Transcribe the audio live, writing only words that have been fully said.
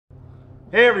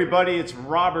Hey everybody, it's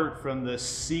Robert from the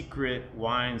Secret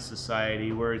Wine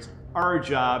Society, where it's our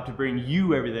job to bring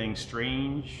you everything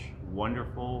strange,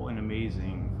 wonderful, and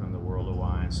amazing from the world of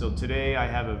wine. So today I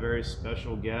have a very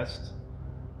special guest.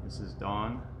 This is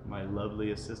Dawn, my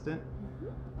lovely assistant.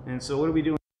 And so what are we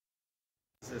doing?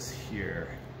 What's this here?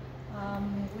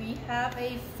 We have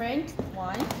a French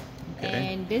wine,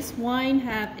 Okay. and this wine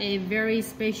have a very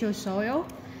special soil.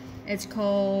 It's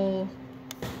called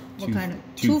what kind of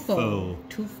Tuffeau.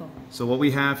 Tuffeau. So what we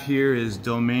have here is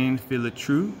Domaine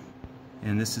Filliatreau,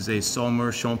 and this is a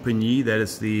Saumur Champigny. That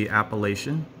is the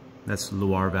appellation. That's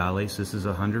Loire Valley. So this is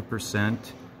 100%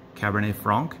 Cabernet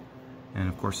Franc, and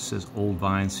of course it says Old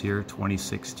Vines here,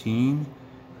 2016.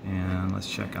 And let's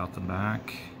check out the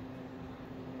back.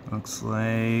 Looks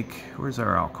like, where's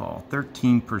our alcohol?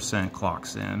 13%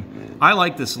 clocks in. I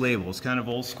like this label. It's kind of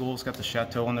old school. It's got the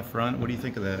chateau on the front. What do you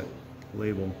think of that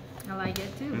label? I like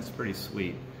it too. That's pretty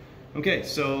sweet. Okay,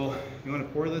 so you want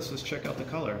to pour this? Let's check out the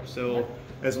color. So,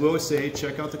 as we always say,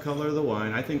 check out the color of the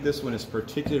wine. I think this one is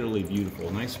particularly beautiful.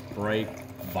 Nice, bright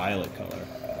violet color.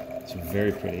 It's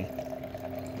very pretty.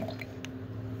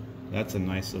 That's a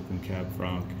nice looking Cab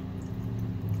Franc.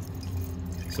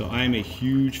 So I'm a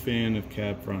huge fan of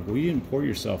Cab Franc. Well, you didn't pour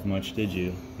yourself much, did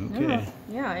you? Okay.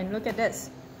 Yeah, and look at this.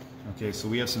 Okay, so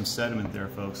we have some sediment there,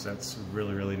 folks. That's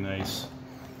really, really nice.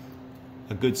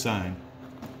 A good sign.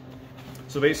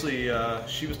 So basically,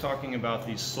 she was talking about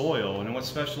the soil, and what's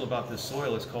special about this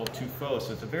soil is called Tuffeau.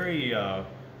 So it's a very,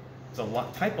 it's a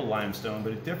type of limestone,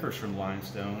 but it differs from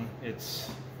limestone. It's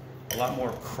a lot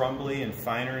more crumbly and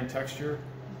finer in texture.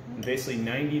 And basically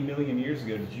 90 million years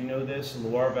ago, did you know this?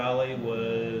 Loire Valley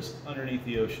was underneath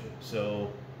the ocean. So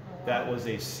that was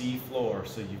a sea floor.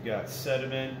 So you've got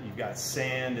sediment, you've got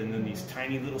sand, and then these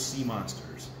tiny little sea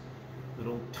monsters.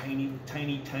 Little tiny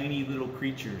little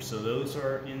creatures. So those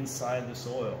are inside the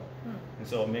soil. And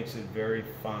so it makes it very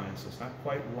fine. So it's not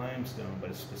quite limestone, but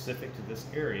it's specific to this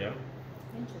area.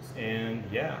 Interesting. And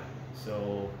yeah,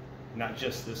 so not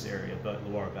just this area, but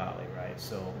Loire Valley, right?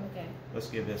 So Okay. let's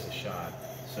give this a shot.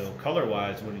 So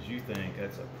color-wise, what did you think?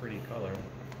 That's a pretty color.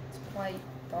 It's quite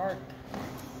dark.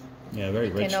 Yeah, very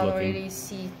rich You can looking. already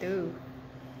see through.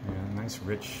 Yeah, nice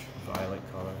rich violet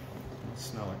color. Let's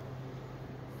smell it.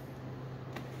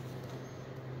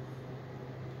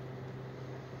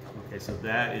 Okay, so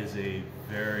that is a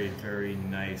very, very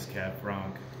nice Cab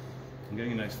Franc. I'm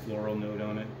getting a nice floral note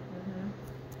on it.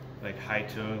 Like high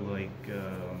tone, like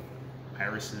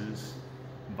irises,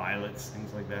 violets,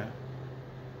 things like that.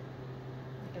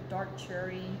 Like a dark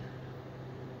cherry.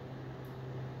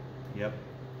 Yep,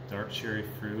 dark cherry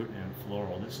fruit and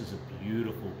floral. This is a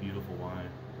beautiful, beautiful wine.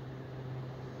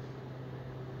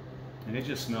 And it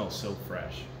just smells so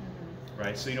fresh,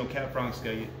 right? So you know, Cab Franc's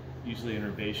got usually an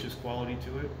herbaceous quality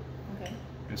to it. Okay.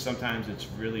 And sometimes it's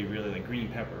really, really like green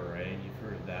pepper, right? You've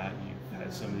heard of that. You've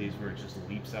had some of these where it just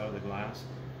leaps out of the glass.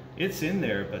 It's in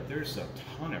there, but there's a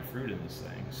ton of fruit in this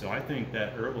thing. So I think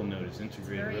that herbal note is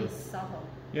integrated. Very really, subtle.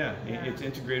 yeah, it's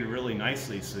integrated really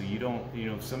nicely. So you don't, you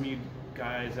know, some of you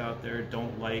guys out there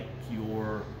don't like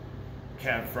your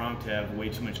Cab Franc to have way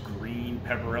too much green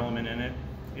pepper element in it.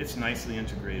 It's nicely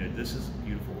integrated. This is a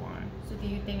beautiful wine. So do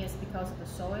you think it's because of the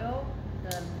soil,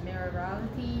 the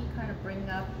minerality kind of bring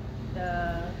up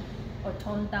the, or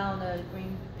tone down the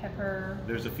green pepper?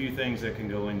 There's a few things that can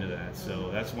go into that.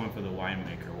 So that's one for the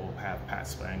winemaker. We'll have Pat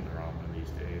Spangler on one of these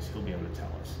days. He'll be able to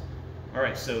tell us. All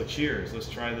right, so cheers. Let's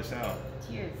try this out.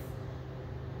 Cheers.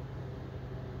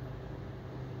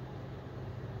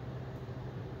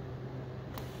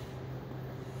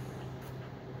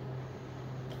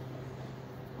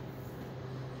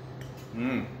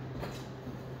 Mmm.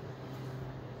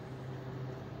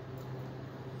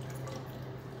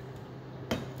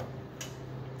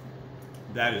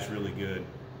 That is really good.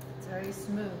 It's very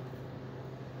smooth.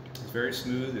 It's very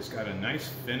smooth. It's got a nice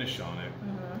finish on it.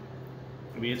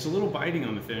 I mean, it's a little biting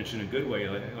on the finish in a good way.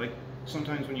 Like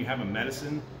sometimes when you have a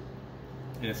medicine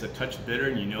and it's a touch bitter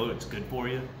and you know it's good for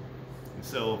you, and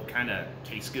so kind of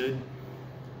tastes good.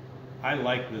 I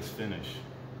like this finish.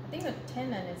 I think the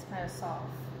tannin is kind of soft.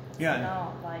 Yeah. It's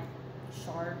not like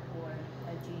sharp or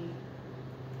edgy.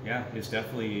 Yeah, it's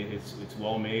definitely, it's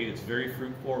well made. It's very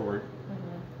fruit forward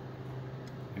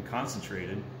and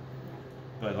concentrated.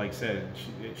 But like I said,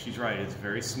 she's right. It's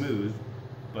very smooth,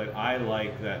 but I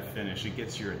like that finish. It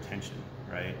gets your attention,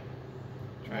 right?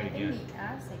 Try it again. I think the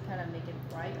acid kind of make it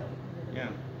brighter a little Yeah.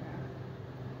 bit.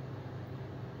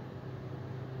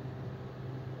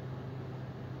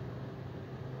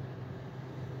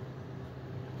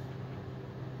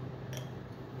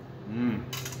 Mmm.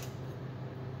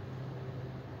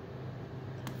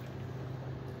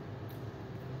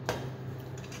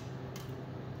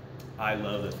 I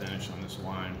love the finish on this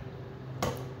wine.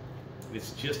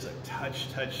 It's just a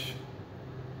touch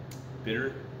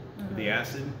bitter, the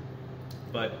acid,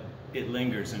 but it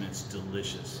lingers and it's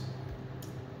delicious.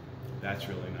 That's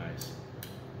really nice.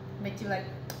 Makes you like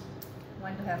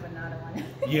want to have another one.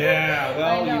 Yeah,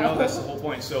 well, you know, that's the whole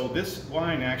point. So this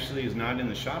wine actually is not in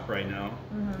the shop right now.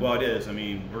 Well, it is. I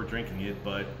mean, we're drinking it,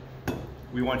 but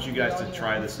we want you guys to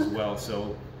try this as well.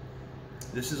 So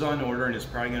this is on order and it's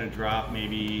probably going to drop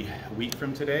maybe a week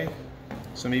from today.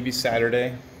 So maybe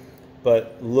Saturday.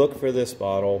 But look for this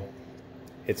bottle.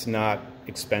 It's not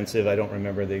expensive. I don't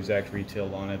remember the exact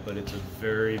retail on it, but it's a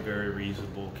very, very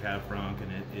reasonable Cab Franc,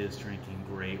 and it is drinking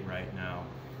great right now.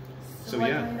 So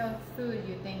what kind of food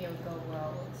you think it would go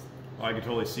well with? Well, I could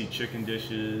totally see chicken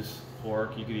dishes,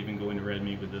 pork. You could even go into red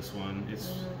meat with this one.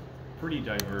 It's pretty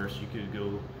diverse. You could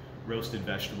go roasted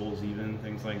vegetables even,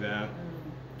 things like that.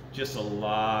 Just a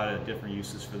lot of different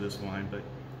uses for this wine, but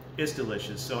it's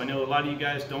delicious. So I know a lot of you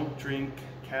guys don't drink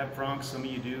Cab Franc, some of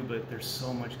you do, but there's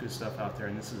so much good stuff out there,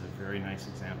 and this is a very nice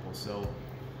example. So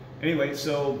anyway,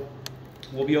 so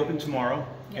we'll be open tomorrow,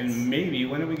 and maybe,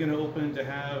 when are we going to open to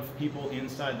have people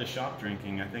inside the shop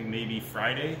drinking? I think maybe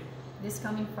Friday? This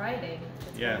coming Friday,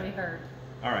 that's what we heard.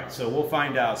 All right, so we'll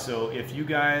find out. So if you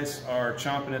guys are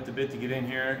chomping at the bit to get in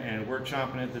here, and we're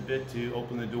chomping at the bit to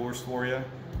open the doors for you,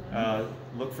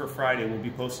 look for Friday. We'll be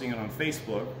posting it on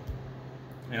Facebook.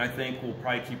 And I think we'll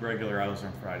probably keep regular hours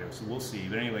on Friday, so we'll see.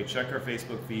 But anyway, check our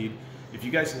Facebook feed. If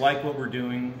you guys like what we're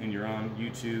doing and you're on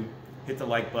YouTube, hit the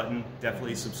like button,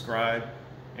 definitely subscribe,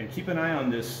 and keep an eye on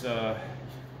this,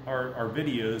 our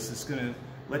videos. It's gonna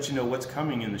let you know what's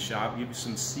coming in the shop, give you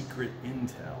some secret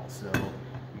intel. So,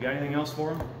 you got anything else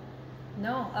for them?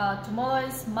 No, tomorrow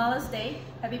is Mother's Day.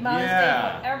 Happy Mother's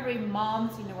Day for every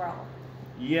moms in the world.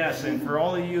 Yes, and for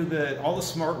all of you all the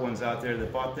smart ones out there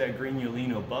that bought that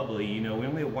Grignolino bubbly, you know, we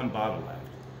only have one bottle left.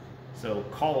 So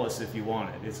call us if you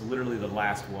want it. It's literally the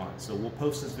last one. So we'll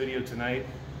post this video tonight.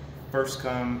 First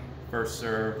come, first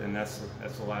served, and that's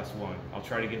the last one. I'll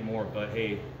try to get more, but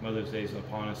hey, Mother's Day is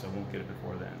upon us. I won't get it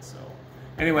before then. So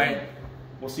anyway,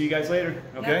 we'll see you guys later.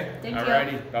 Okay? Thank you.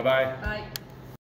 Alrighty. Bye-bye. Bye.